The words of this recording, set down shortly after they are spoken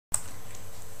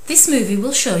This movie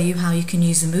will show you how you can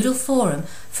use a Moodle forum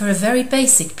for a very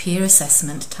basic peer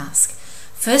assessment task.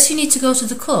 First, you need to go to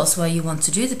the course where you want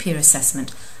to do the peer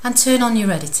assessment and turn on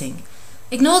your editing.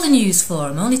 Ignore the news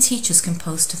forum, only teachers can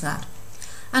post to that.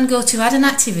 And go to Add an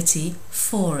Activity,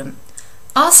 Forum.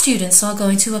 Our students are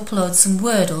going to upload some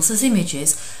Wordles as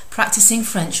images, practicing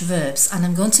French verbs, and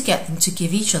I'm going to get them to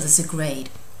give each other a grade.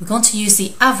 We're going to use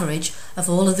the average of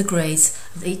all of the grades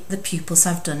the pupils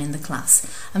have done in the class.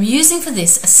 I'm using for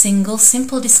this a single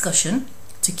simple discussion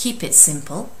to keep it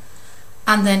simple,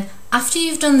 and then after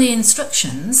you've done the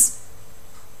instructions,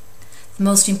 the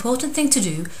most important thing to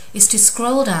do is to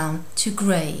scroll down to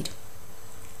grade.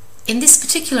 In this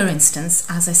particular instance,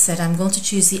 as I said, I'm going to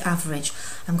choose the average.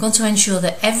 I'm going to ensure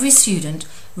that every student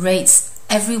rates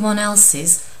everyone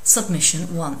else's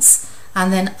submission once,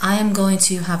 and then I am going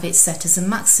to have it set as a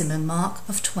maximum mark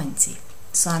of 20.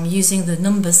 So I'm using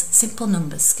the simple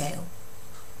numbers scale.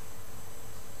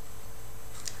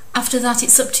 After that,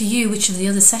 it's up to you which of the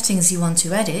other settings you want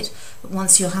to edit, but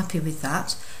once you're happy with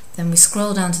that, then we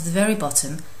scroll down to the very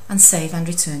bottom and save and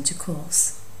return to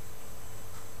course.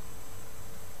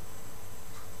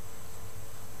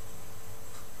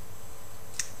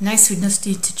 Next, we just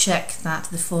need to check that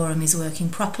the forum is working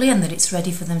properly and that it's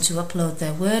ready for them to upload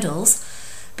their Wordles.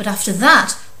 But after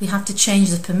that, we have to change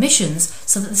the permissions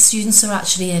so that the students are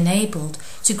actually enabled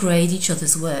to grade each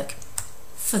other's work.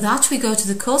 For that, we go to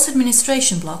the course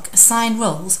administration block, Assign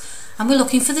Roles, and we're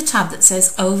looking for the tab that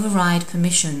says Override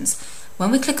Permissions. When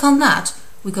we click on that,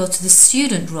 we go to the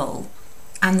student role,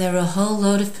 and there are a whole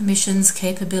load of permissions,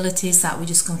 capabilities that we're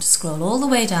just going to scroll all the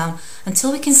way down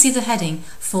until we can see the heading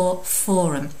for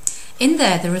Forum. In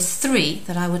there are 3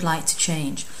 that I would like to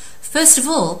change. First of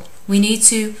all, we need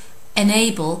to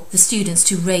enable the students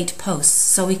to rate posts.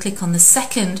 So we click on the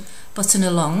second button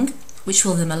along, which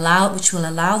will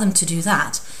allow them to do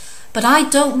that. But I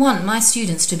don't want my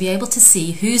students to be able to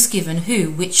see who's given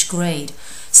who which grade.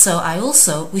 So I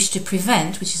also wish to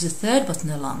prevent, which is the third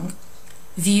button along,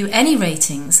 View Any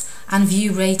Ratings and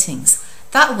View Ratings.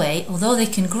 That way, although they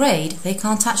can grade, they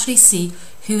can't actually see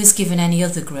who is given any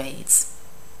other grades.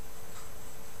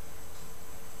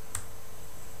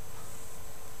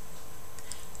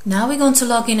 Now we're going to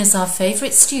log in as our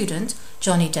favourite student,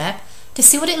 Johnny Depp, to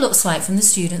see what it looks like from the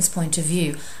student's point of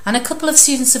view. And a couple of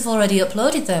students have already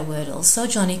uploaded their Wordles, so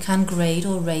Johnny can grade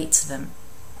or rate them.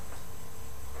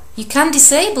 You can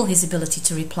disable his ability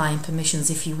to reply in permissions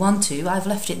if you want to. I've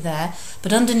left it there,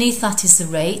 but underneath that is the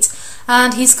rate,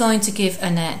 and he's going to give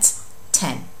Annette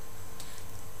 10.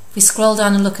 If we scroll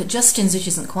down and look at Justin's, which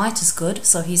isn't quite as good,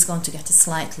 so he's going to get a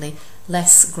slightly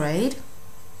less grade.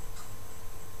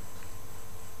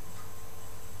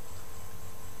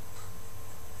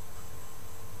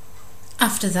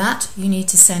 After that, you need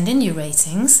to send in your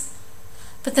ratings.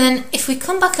 But then if we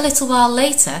come back a little while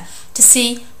later to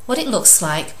see what it looks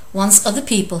like once other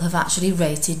people have actually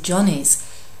rated Johnny's,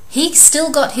 he's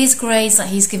still got his grades that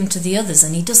he's given to the others,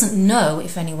 and he doesn't know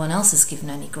if anyone else has given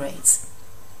any grades.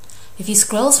 If he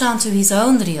scrolls down to his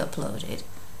own that he uploaded,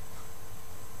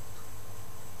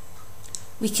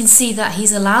 we can see that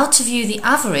he's allowed to view the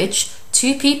average.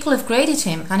 2 people have graded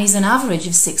him, and he's an average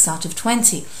of 6 out of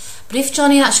 20. But if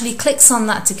Johnny actually clicks on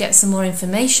that to get some more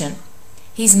information,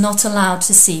 he's not allowed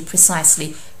to see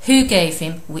precisely who gave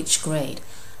him which grade.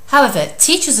 However,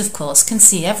 teachers, of course, can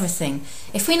see everything.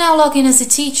 If we now log in as a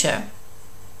teacher,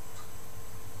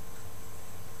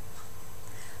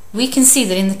 we can see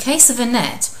that in the case of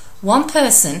Annette, one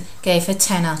person gave her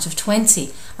 10 out of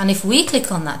 20. And if we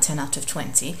click on that 10 out of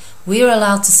 20, we are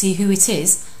allowed to see who it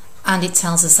is, and it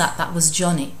tells us that that was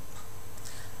Johnny.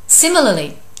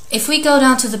 Similarly, if we go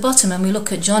down to the bottom and we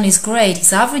look at Johnny's grade,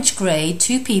 his average grade,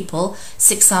 2 people,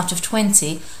 6 out of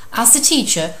 20, as the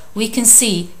teacher, we can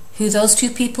see who those 2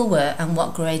 people were and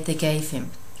what grade they gave him.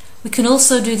 We can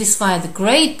also do this via the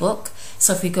grade book.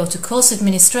 So if we go to Course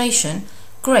Administration,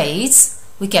 Grades,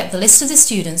 we get the list of the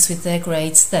students with their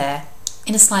grades there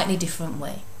in a slightly different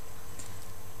way.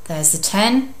 There's the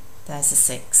 10, there's the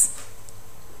 6.